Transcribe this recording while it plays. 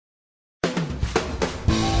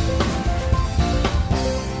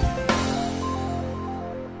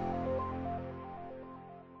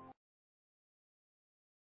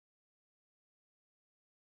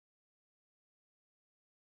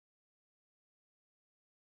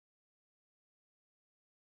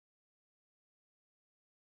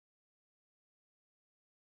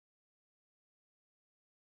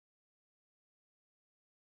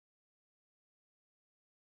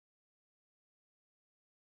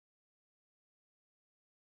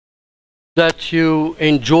that you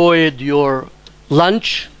enjoyed your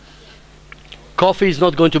lunch. Coffee is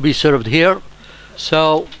not going to be served here,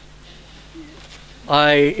 so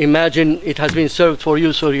I imagine it has been served for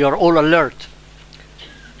you, so you are all alert.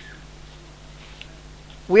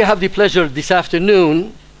 We have the pleasure this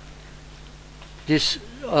afternoon, this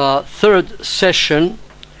third session,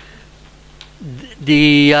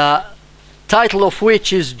 the title of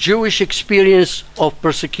which is Jewish Experience of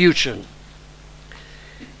Persecution.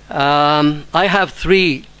 I have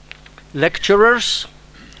three lecturers.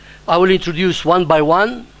 I will introduce one by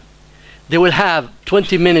one. They will have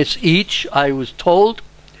 20 minutes each, I was told.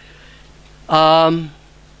 I'll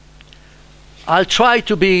try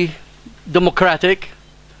to be democratic.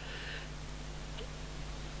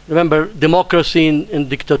 Remember, democracy in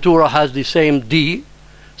dictatura has the same D,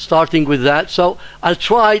 starting with that. So I'll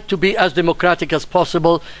try to be as democratic as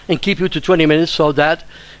possible and keep you to 20 minutes so that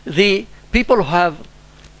the people who have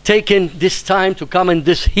taken this time to come in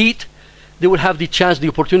this heat, they will have the chance, the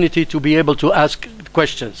opportunity to be able to ask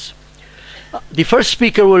questions. The first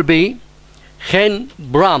speaker will be Chen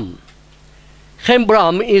Bram. Chen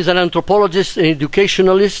Bram is an anthropologist and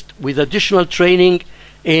educationalist with additional training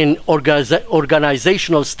in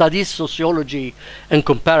organizational studies, sociology, and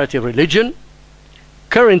comparative religion.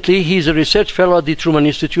 Currently, he is a research fellow at the Truman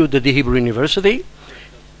Institute at the Hebrew University.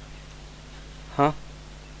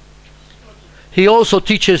 He also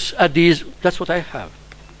teaches at the, that's what I have,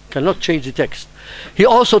 cannot change the text. He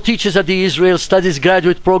also teaches at the Israel Studies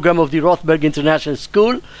graduate program of the Rothberg International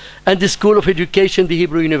School and the School of Education, the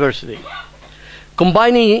Hebrew University.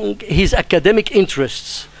 Combining his academic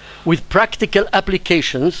interests with practical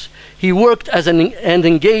applications, he worked as an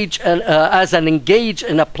engaged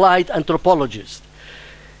and applied anthropologist.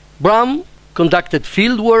 Bram conducted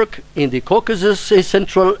field work in the Caucasus, in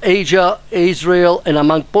Central Asia, Israel, and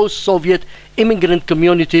among post-Soviet immigrant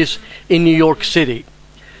communities in New York City.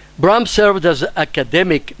 Bram served as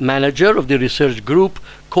academic manager of the research group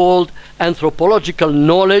called Anthropological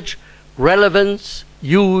Knowledge, Relevance,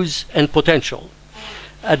 Use, and Potential.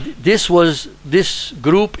 This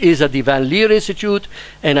group is at the Van Leer Institute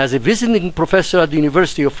and as a visiting professor at the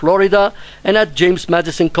University of Florida and at James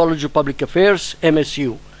Madison College of Public Affairs,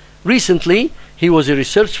 MSU. Recently, he was a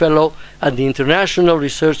research fellow at the International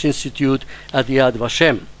Research Institute at the Yad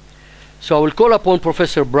Vashem. So I will call upon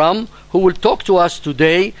Professor Bram, who will talk to us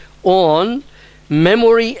today on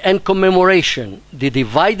memory and commemoration, the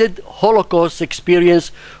divided Holocaust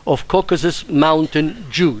experience of Caucasus Mountain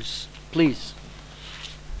Jews. Please.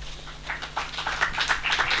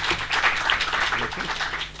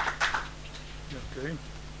 Okay.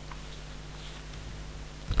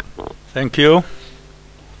 Thank you.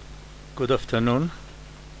 Good afternoon.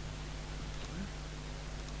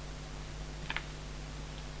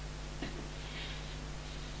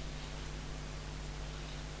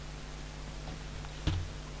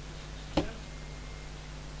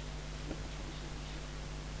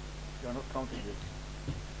 You are not counting it?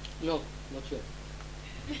 No, not yet.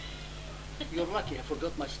 You're lucky, I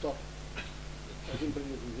forgot my stop. I didn't bring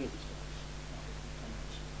it with me.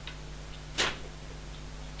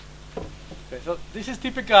 Okay, so this is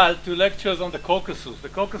typical to lectures on the Caucasus. The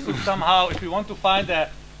Caucasus somehow, if you want to find a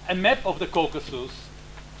map of the Caucasus,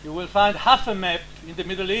 you will find half a map in the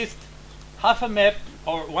Middle East, half a map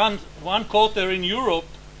or one quarter in Europe,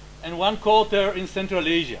 and one quarter in Central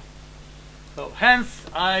Asia. So hence,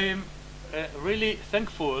 I'm really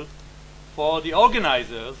thankful for the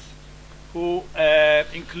organizers who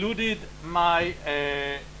included my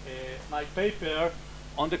paper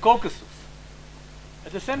on the Caucasus.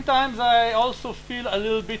 At the same time, I also feel a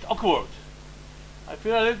little bit awkward. I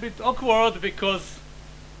feel a little bit awkward because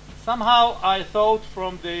somehow I thought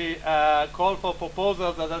from the call for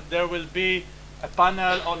proposals that there will be a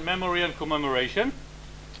panel on memory and commemoration.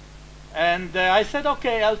 And I said,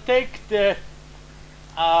 okay, I'll take the,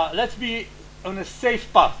 let's be on a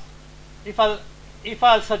safe path. If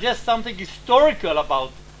I'll suggest something historical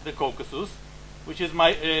about the Caucasus, which is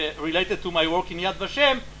related to my work in Yad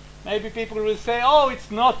Vashem, maybe people will say, oh,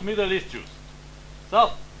 it's not Middle East Jews.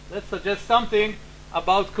 So let's suggest something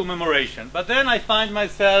about commemoration. But then I find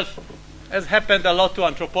myself, as happened a lot to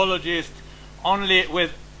anthropologists, only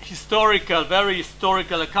with historical, very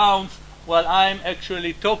historical accounts, while I'm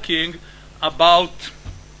actually talking about,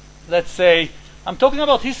 let's say, I'm talking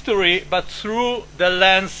about history, but through the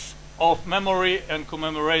lens of memory and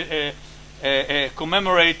commemorating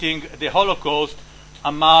the Holocaust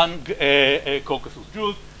among Caucasus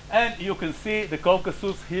Jews. And you can see the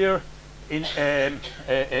Caucasus here in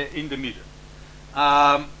the middle.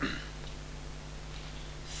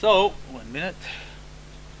 So, 1 minute.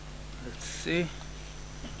 Let's see.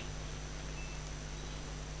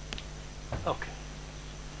 Okay.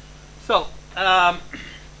 So,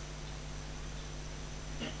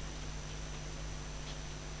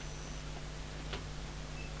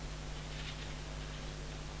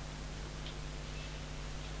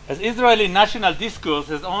 as Israeli national discourse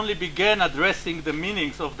has only begun addressing the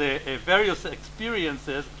meanings of the various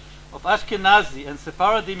experiences of Ashkenazi and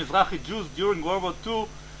Sephardi Mizrahi Jews during World War II,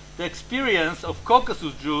 the experience of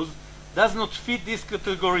Caucasus Jews does not fit this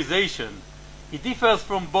categorization. It differs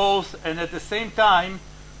from both and at the same time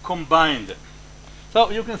combined. So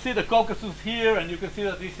you can see the Caucasus here, and you can see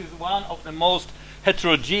that this is one of the most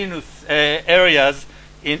heterogeneous areas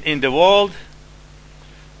in the world.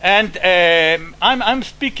 And I'm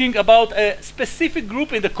speaking about a specific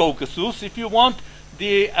group in the Caucasus. If you want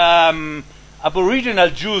the Aboriginal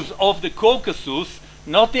Jews of the Caucasus,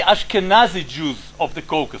 not the Ashkenazi Jews of the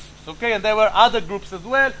Caucasus. Okay, and there were other groups as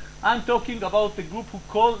well. I'm talking about the group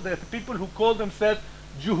the people who call themselves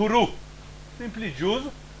Juhuru, simply Jews.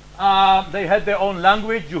 They had their own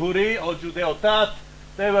language, Juhuri or Judeo-Tat.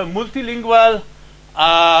 They were multilingual.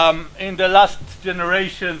 In the last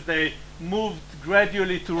generations, they moved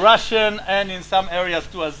gradually to Russian and in some areas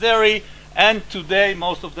to Azeri. And today,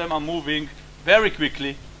 most of them are moving very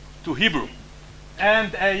quickly to Hebrew.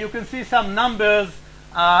 And you can see some numbers.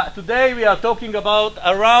 Today we are talking about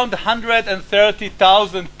around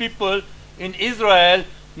 130,000 people in Israel,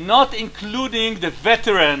 not including the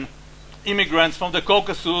veteran immigrants from the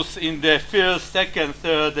Caucasus in the first, second,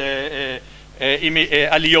 third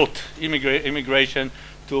aliyot, immigration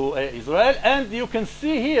to Israel. And you can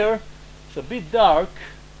see here, it's a bit dark.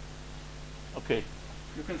 Okay,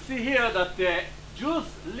 you can see here that the Jews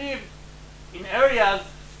live in areas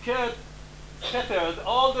scattered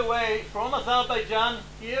all the way from Azerbaijan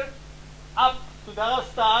here up to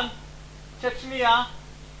Dagestan, Chechnya,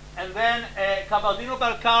 and then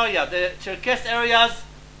Kabardino-Balkaria, the Cherkess areas,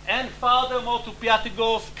 and furthermore to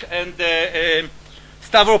Pyatigorsk and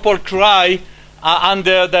Stavropol Krai are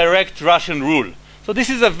under direct Russian rule. So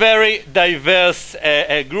this is a very diverse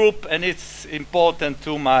group, and it's important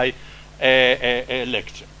to my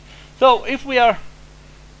lecture. So if we are...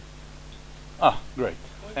 great.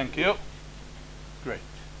 Thank you. Great.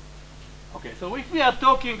 Okay, so if we are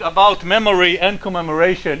talking about memory and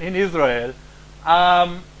commemoration in Israel,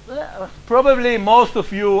 probably most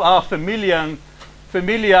of you are familiar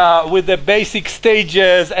with the basic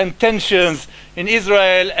stages and tensions in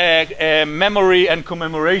Israel, memory and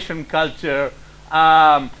commemoration culture,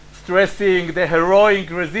 stressing the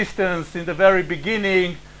heroic resistance in the very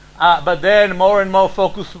beginning, but then more and more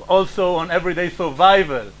focus also on everyday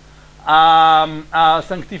survival.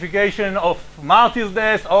 Sanctification of martyrs'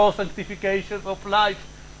 death or sanctification of life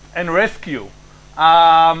and rescue,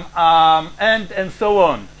 and so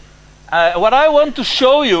on. What I want to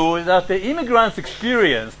show you is that the immigrants'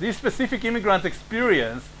 experience, this specific immigrant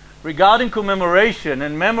experience regarding commemoration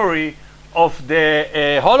and memory of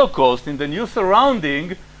the Holocaust in the new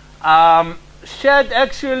surrounding, shed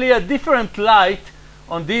actually a different light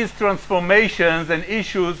on these transformations and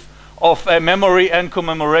issues of memory and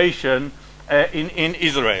commemoration in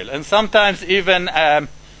Israel. And sometimes even,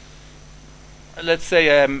 let's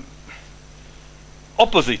say,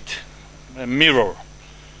 opposite mirror.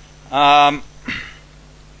 What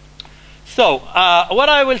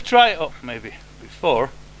I will try, maybe before,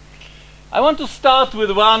 I want to start with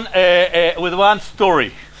one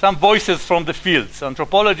story, some voices from the fields.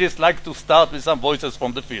 Anthropologists like to start with some voices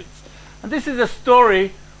from the fields. And this is a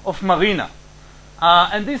story of Marina.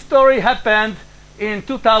 And this story happened in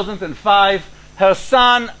 2005. Her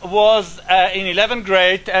son was in 11th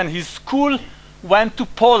grade, and his school went to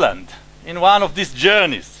Poland in one of these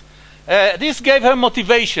journeys. This gave her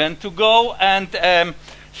motivation to go, and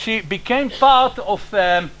she became part of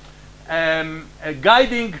a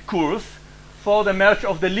guiding course for the March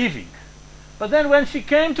of the Living. But then when she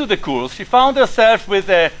came to the course, she found herself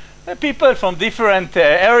with people from different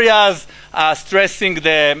areas, stressing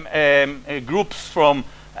the groups from,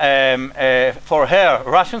 for her,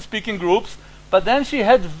 Russian-speaking groups. But then she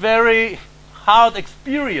had very hard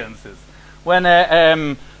experiences when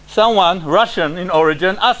someone, Russian in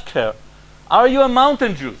origin, asked her, "Are you a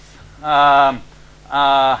mountain Jew?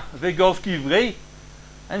 Vygovsky Ivri?"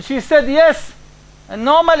 And she said yes. And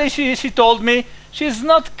normally she told me she's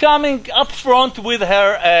not coming up front with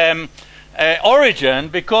her origin,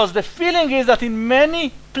 because the feeling is that in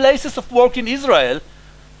many places of work in Israel,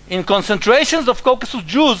 in concentrations of Caucasus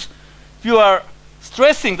Jews, if you are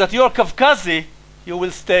stressing that you are Caucasian, you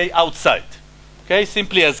will stay outside. Okay,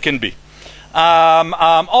 simply as can be.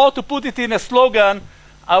 Or to put it in a slogan,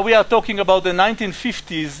 we are talking about the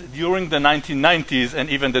 1950s during the 1990s and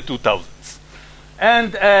even the 2000s.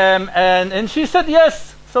 And she said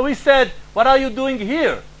yes. So he said, what are you doing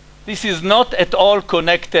here? This is not at all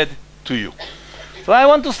connected to you. So I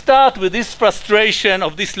want to start with this frustration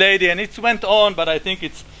of this lady, and it went on, but I think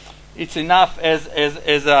it's enough as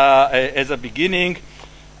a beginning.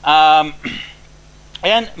 And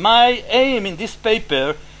my aim in this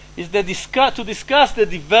paper is to discuss the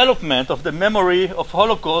development of the memory of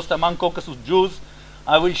Holocaust among Caucasus Jews.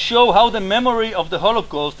 I will show how the memory of the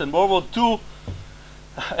Holocaust and World War II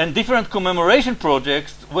and different commemoration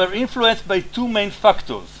projects were influenced by two main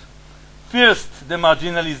factors. First, the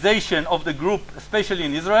marginalization of the group, especially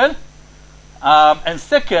in Israel, and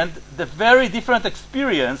second, the very different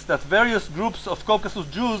experience that various groups of Caucasus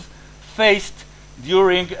Jews faced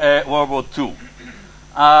during World War II.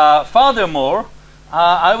 Furthermore,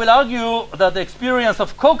 I will argue that the experience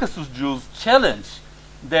of Caucasus Jews challenged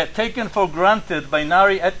the taken for granted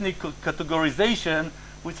binary ethnic categorization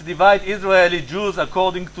which divide Israeli Jews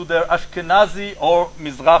according to their Ashkenazi or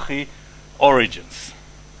Mizrahi origins.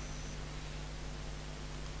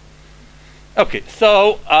 Okay,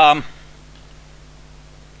 so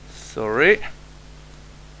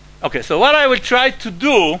Okay, so what I will try to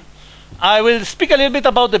do, I will speak a little bit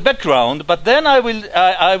about the background, but then I will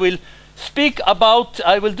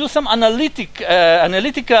do some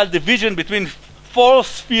analytical division between four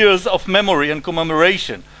spheres of memory and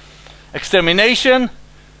commemoration: extermination,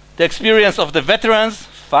 the experience of the veterans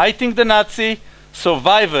fighting the Nazi,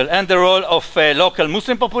 survival and the role of local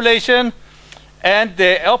Muslim population, and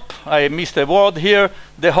I missed a word here,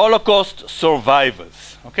 the Holocaust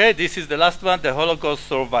survivors. Okay, this is the last one, the Holocaust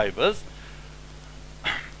survivors.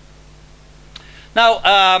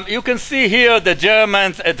 Now, you can see here the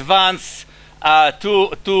Germans advance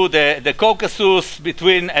to the Caucasus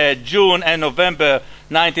between June and November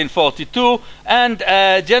 1942, and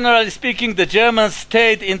generally speaking, the Germans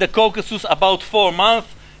stayed in the Caucasus about 4 months,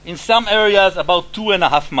 in some areas about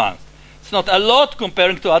 2.5 months. It's not a lot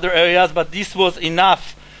comparing to other areas, but this was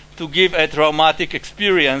enough to give a traumatic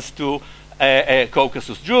experience to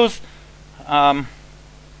Caucasus Jews.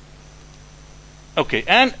 Okay,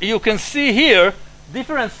 and you can see here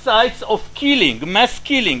different sites of killing, mass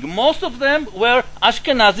killing. Most of them were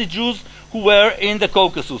Ashkenazi Jews who were in the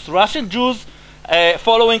Caucasus. Russian Jews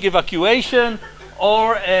following evacuation,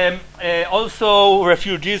 or also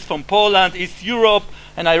refugees from Poland, East Europe,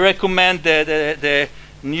 and I recommend the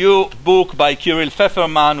new book by Kirill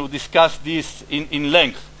Pfefferman who discussed this in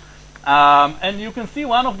length. And you can see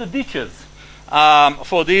one of the ditches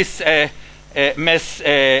for these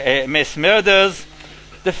mass murders.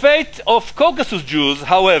 The fate of Caucasus Jews,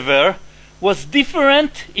 however, was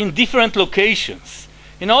different in different locations.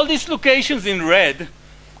 In all these locations in red,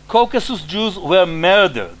 Caucasus Jews were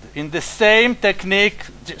murdered in the same technique,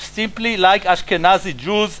 simply like Ashkenazi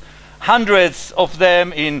Jews. Hundreds of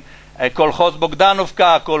them in Kolkhoz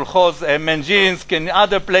Bogdanovka, Kolkhoz Menjinsk, and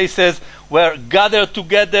other places were gathered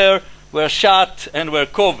together, were shot, and were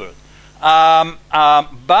covered.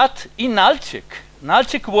 But in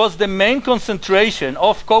Nalchik was the main concentration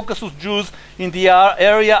of Caucasus Jews in the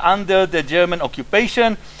area under the German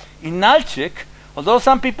occupation. In Nalchik, although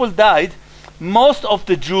some people died, most of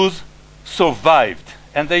the Jews survived.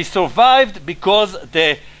 And they survived because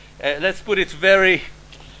let's put it very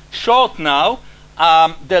short now,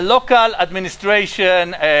 the local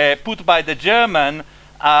administration put by the German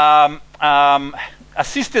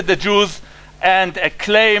assisted the Jews and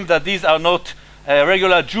claimed that these are not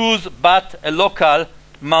regular Jews, but a local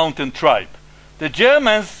mountain tribe. The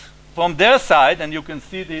Germans, from their side, and you can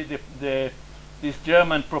see this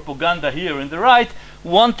German propaganda here in the right,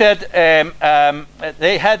 wanted,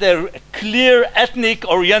 they had a clear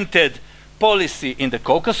ethnic-oriented policy in the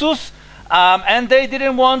Caucasus, and they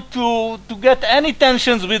didn't want to get any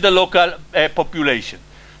tensions with the local population.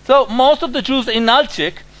 So most of the Jews in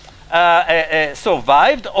Nalchik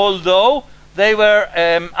survived, although they were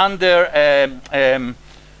under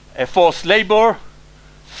forced labor,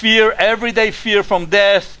 fear, everyday fear from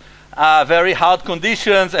death, very hard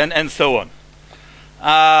conditions, and so on.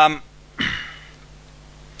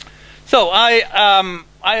 So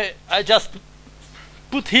I just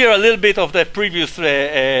put here a little bit of the previous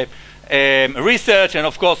research, and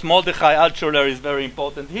of course Mordechai Altshuler is very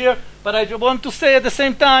important here, but I want to say at the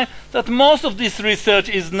same time that most of this research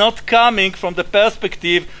is not coming from the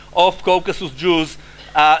perspective of Caucasus Jews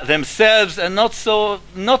themselves, and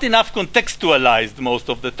not enough contextualized most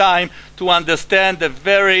of the time to understand the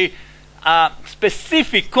very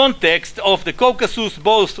specific context of the Caucasus,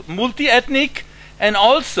 both multi-ethnic and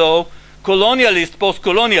also colonialist,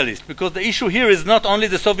 post-colonialist, because the issue here is not only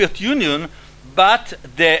the Soviet Union, but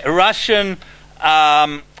the Russian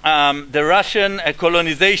the Russian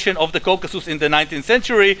colonization of the Caucasus in the 19th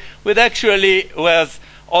century, which actually was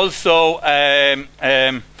also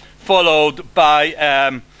followed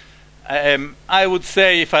by, I would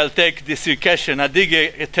say, if I'll take this a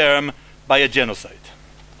digger term, by a genocide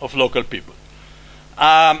of local people.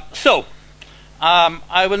 I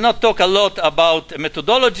will not talk a lot about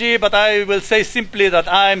methodology, but I will say simply that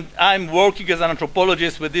I'm working as an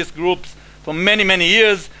anthropologist with these groups for many, many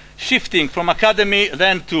years, shifting from academy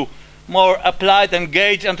then to more applied,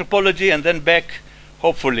 engaged anthropology, and then back,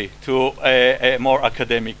 hopefully, to a more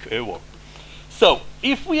academic work. So,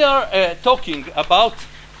 if we are talking about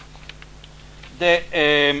the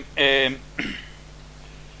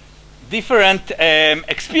different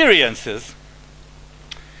experiences,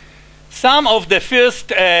 some of the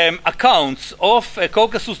first accounts of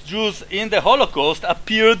Caucasus Jews in the Holocaust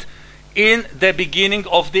appeared in the beginning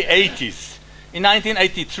of the 80s. In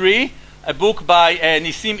 1983, a book by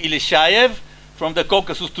Nissim Ilishayev, From the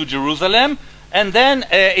Caucasus to Jerusalem, and then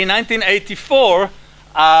in 1984,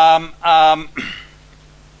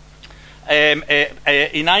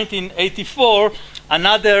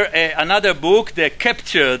 another book, The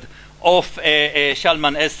Captured of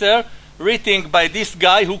Shalman Esser, written by this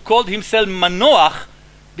guy who called himself Manoach,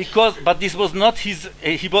 but this was not his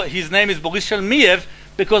name is Boris Shalmiev,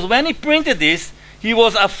 because when he printed this, he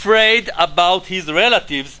was afraid about his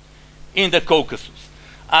relatives in the Caucasus.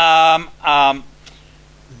 The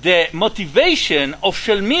motivation of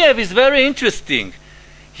Shalmiev is very interesting.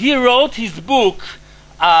 He wrote his book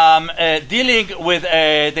dealing with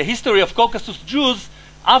the history of Caucasus Jews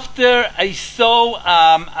after I saw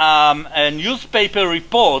a newspaper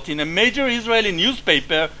report in a major Israeli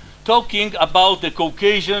newspaper talking about the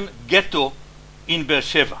Caucasian ghetto in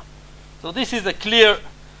Beersheba. So this is a clear,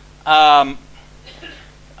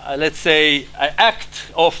 let's say,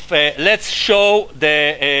 act of let's show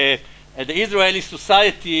the Israeli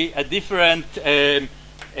society a different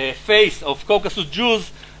face of Caucasus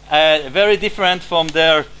Jews, very different from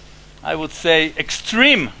their, I would say,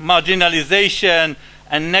 extreme marginalization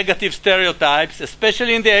and negative stereotypes,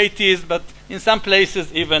 especially in the 80s, but in some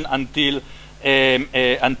places even until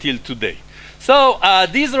today. So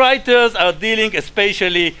these writers are dealing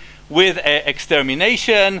especially with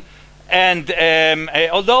extermination, and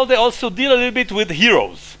although they also deal a little bit with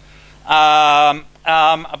heroes.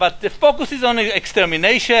 But the focus is on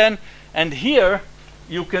extermination, and here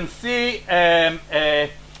you can see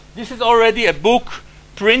this is already a book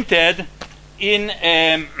printed in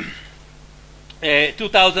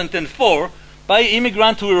 2004 by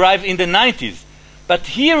immigrants who arrived in the 90s. But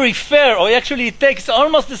he actually it takes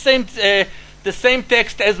almost the same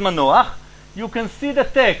text as Manoach. You can see the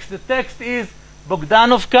text. The text is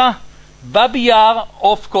Bogdanovka, Babi Yar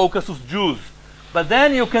of Caucasus Jews. But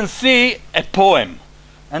then you can see a poem.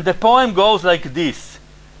 And the poem goes like this.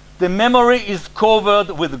 The memory is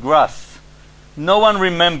covered with grass. No one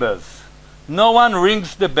remembers. No one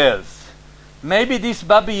rings the bells. Maybe this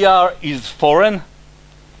Babi Yar is foreign?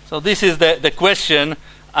 So this is the question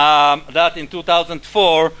that in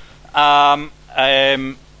 2004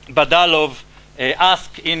 Badalov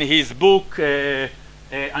asked in his book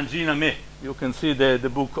Angina Me. You can see the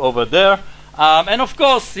book over there. And of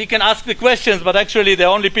course, he can ask the questions, but actually the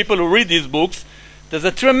only people who read these books, there's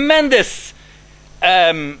a tremendous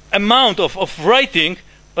amount of writing,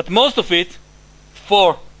 but most of it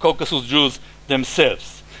for Caucasus Jews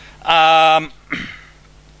themselves.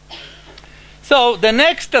 So the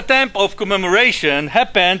next attempt of commemoration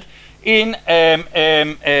happened in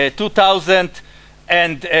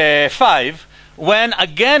 2005, when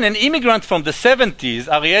again an immigrant from the 70s,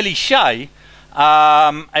 Ariel Ishai,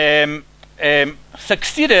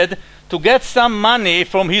 succeeded to get some money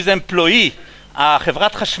from his employee,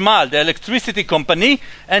 Chevrat Chashmal, the electricity company,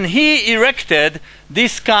 and he erected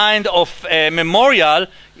this kind of memorial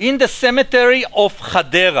in the cemetery of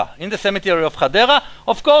Hadera. In the cemetery of Hadera,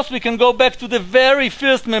 of course, we can go back to the very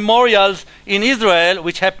first memorials in Israel,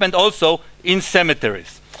 which happened also in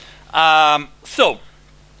cemeteries. So,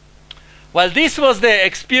 while this was the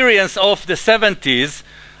experience of the 70s,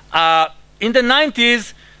 in the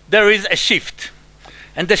 90s, there is a shift.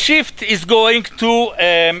 And the shift is going to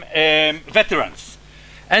veterans.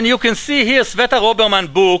 And you can see here Sveta Roberman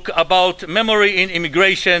book about memory in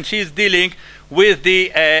immigration. She's dealing with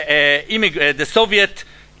the Soviet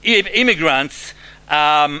immigrants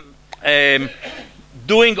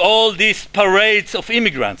doing all these parades of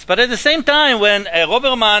immigrants. But at the same time, when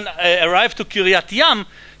Roberman arrived to Kiryat Yam,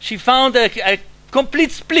 she found a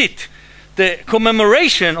complete split. The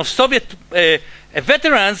commemoration of Soviet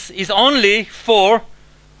veterans is only for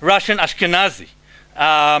Russian Ashkenazi.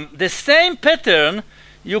 The same pattern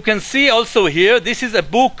you can see also here, this is a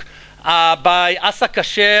book by Asa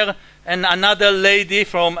Kasher and another lady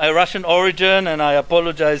from a Russian origin, and I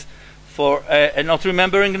apologize for not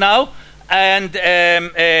remembering now, and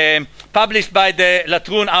published by the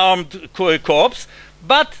Latrun Armed Corps.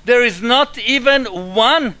 But there is not even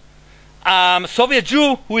one Soviet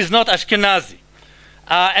Jew who is not Ashkenazi.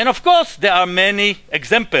 And of course, there are many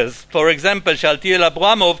examples. For example, Shaltiel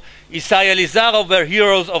Abramov, Isai Elizarov were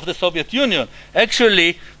heroes of the Soviet Union.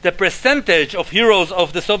 Actually, the percentage of heroes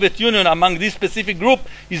of the Soviet Union among this specific group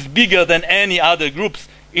is bigger than any other groups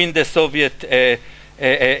in the Soviet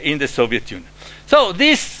Union. So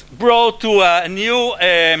this brought to a new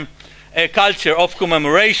culture of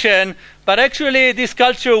commemoration, but actually this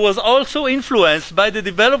culture was also influenced by the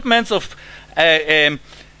developments of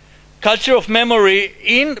culture of memory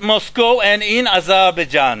in Moscow and in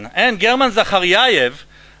Azerbaijan. And German Zakharyayev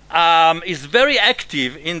is very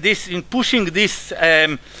active in pushing this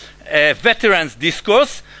veterans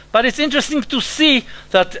discourse. But it's interesting to see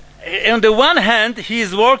that on the one hand, he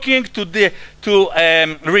is working to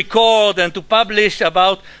record and to publish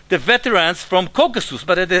about the veterans from Caucasus.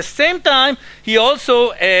 But at the same time, he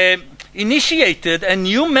also initiated a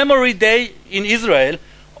new memory day in Israel,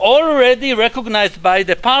 already recognized by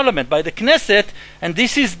the parliament, by the Knesset, and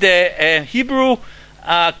this is the Hebrew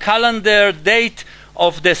calendar date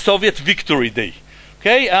of the Soviet Victory Day.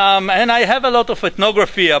 Okay, and I have a lot of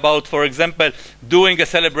ethnography about, for example, doing a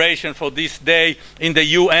celebration for this day in the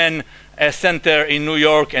UN Center in New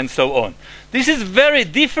York and so on. This is very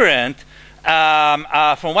different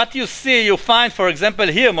from what you see. You find, for example,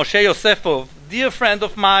 here Moshe Yosefov, dear friend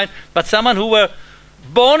of mine, but someone who were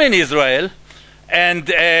born in Israel,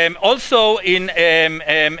 and also in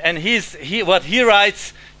and what he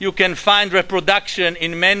writes, you can find reproduction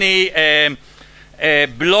in many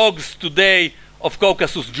blogs today of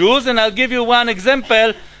Caucasus Jews. And I'll give you one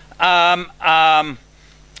example. They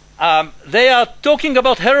are talking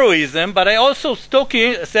about heroism, but they are also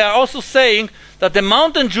saying that the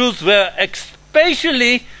mountain Jews were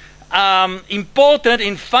especially important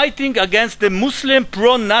in fighting against the Muslim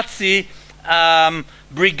pro-Nazi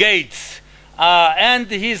brigades. And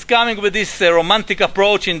he's coming with this romantic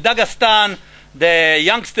approach. In Dagestan, the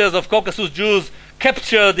youngsters of Caucasus Jews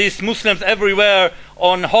captured these Muslims everywhere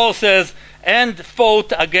on horses and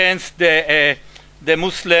fought against the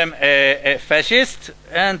Muslim fascists.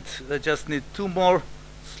 And I just need 2 more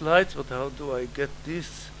slides, but how do I get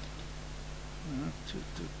this?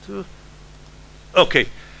 Okay,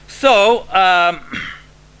 so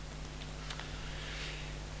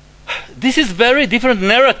this is very different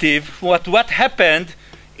narrative what happened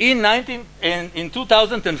in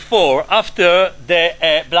 2004 after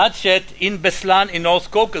the bloodshed in Beslan in North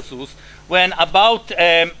Caucasus, when about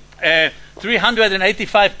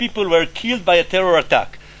 385 people were killed by a terror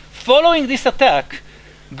attack. Following this attack,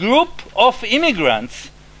 group of immigrants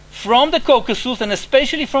from the Caucasus, and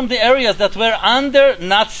especially from the areas that were under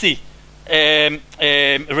Nazi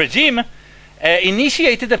regime,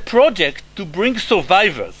 initiated a project to bring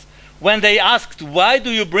survivors. When they asked, why do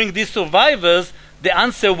you bring these survivors? The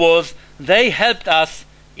answer was, they helped us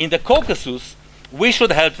in the Caucasus, we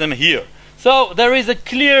should help them here. So there is a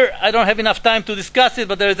clear, I don't have enough time to discuss it,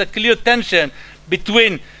 but there is a clear tension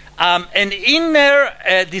between an inner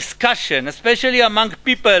discussion, especially among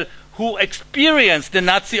people who experienced the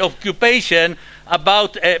Nazi occupation,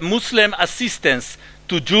 about Muslim assistance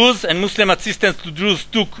to Jews, and Muslim assistance to Jews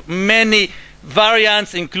took many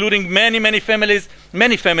variants, including many families,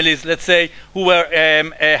 let's say, who were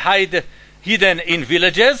hidden in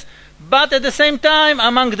villages. But at the same time,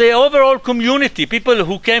 among the overall community, people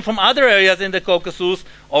who came from other areas in the Caucasus,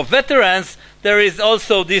 or veterans, there is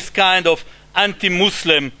also this kind of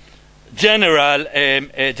anti-Muslim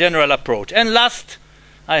general approach. And last,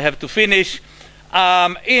 I have to finish,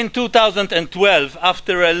 in 2012,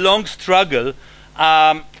 after a long struggle,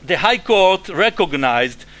 the High Court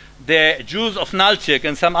recognized the Jews of Nalchik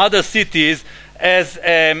and some other cities as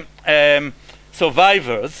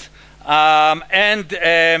survivors.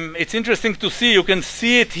 It's interesting to see, you can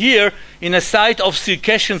see it here in a site of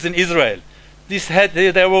Circassians in Israel.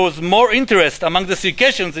 There was more interest among the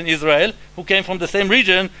Circassians in Israel, who came from the same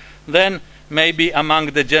region, than maybe among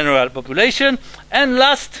the general population. And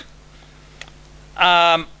last,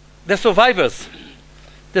 the survivors.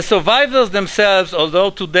 The survivors themselves, although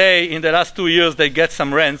today, in the last 2 years, they get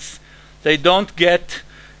some rents, they don't get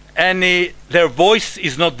any, their voice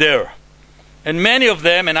is not there. And many of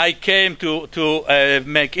them, and I came to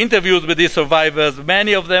make interviews with these survivors,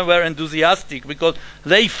 many of them were enthusiastic because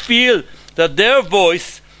they feel that their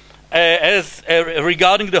voice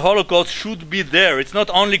regarding the Holocaust should be there. It's not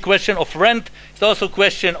only question of rent, it's also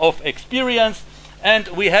question of experience. And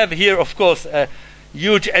we have here, of course, a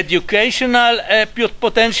huge educational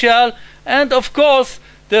potential. And of course,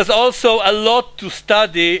 there's also a lot to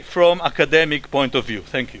study from academic point of view.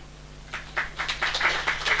 Thank you.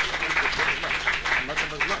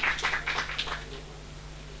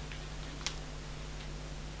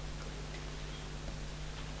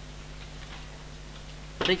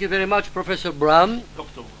 Thank you very much, Professor Bram.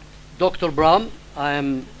 Dr. Bram, I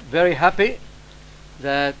am very happy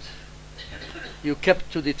that you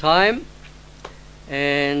kept to the time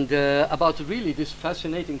and about really this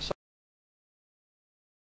fascinating subject.